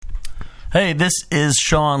Hey, this is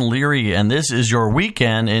Sean Leary, and this is your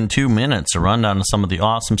Weekend in 2 minutes, a rundown of some of the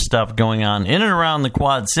awesome stuff going on in and around the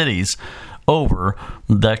Quad Cities over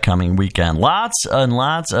the coming weekend. Lots and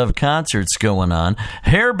lots of concerts going on.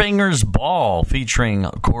 Hairbangers Ball featuring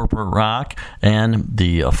Corporate Rock and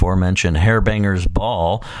the aforementioned Hairbangers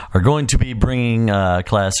Ball are going to be bringing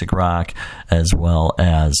classic rock as well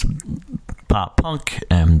as pop punk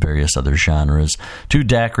and various other genres to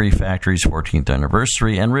Daiquiri Factory's 14th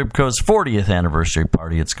anniversary and Ribco's 40th anniversary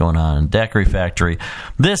party. It's going on in Daiquiri Factory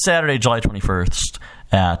this Saturday, July 21st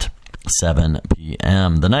at 7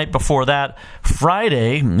 p.m. The night before that,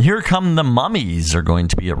 Friday, Here Come the Mummies are going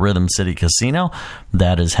to be at Rhythm City Casino.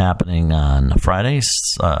 That is happening on Friday,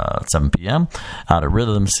 7 p.m. out at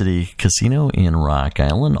Rhythm City Casino in Rock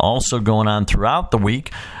Island. Also going on throughout the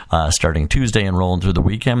week, starting Tuesday and rolling through the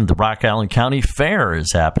weekend, the Rock Island County Fair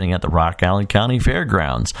is happening at the Rock Island County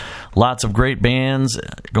Fairgrounds. Lots of great bands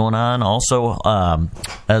going on. Also,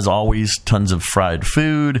 as always, tons of fried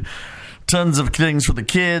food, tons of things for the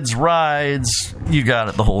kids, rides, you got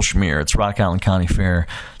it, the whole schmear. It's Rock Island County Fair.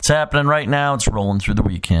 It's happening right now. It's rolling through the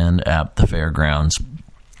weekend at the fairgrounds.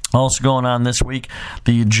 Also going on this week,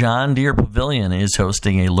 the John Deere Pavilion is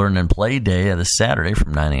hosting a Learn and Play Day at a Saturday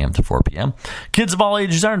from 9 a.m. to 4 p.m. Kids of all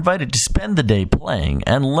ages are invited to spend the day playing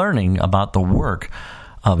and learning about the work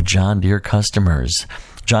of John Deere customers.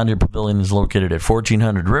 John Deere Pavilion is located at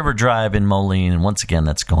 1400 River Drive in Moline, and once again,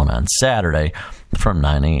 that's going on Saturday from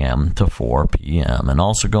 9 a.m. to 4 p.m. And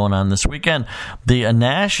also going on this weekend, the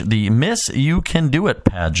Miss You Can Do It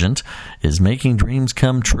pageant is making dreams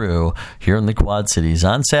come true here in the Quad Cities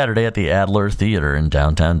on Saturday at the Adler Theater in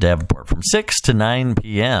downtown Davenport from 6 to 9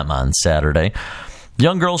 p.m. on Saturday.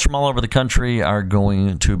 Young girls from all over the country are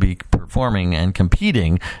going to be performing and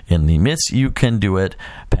competing in the Miss You Can Do It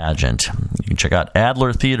pageant. You can check out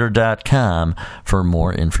adlertheater.com for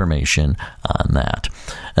more information on that.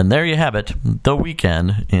 And there you have it, the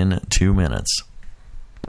Weekend in 2 minutes.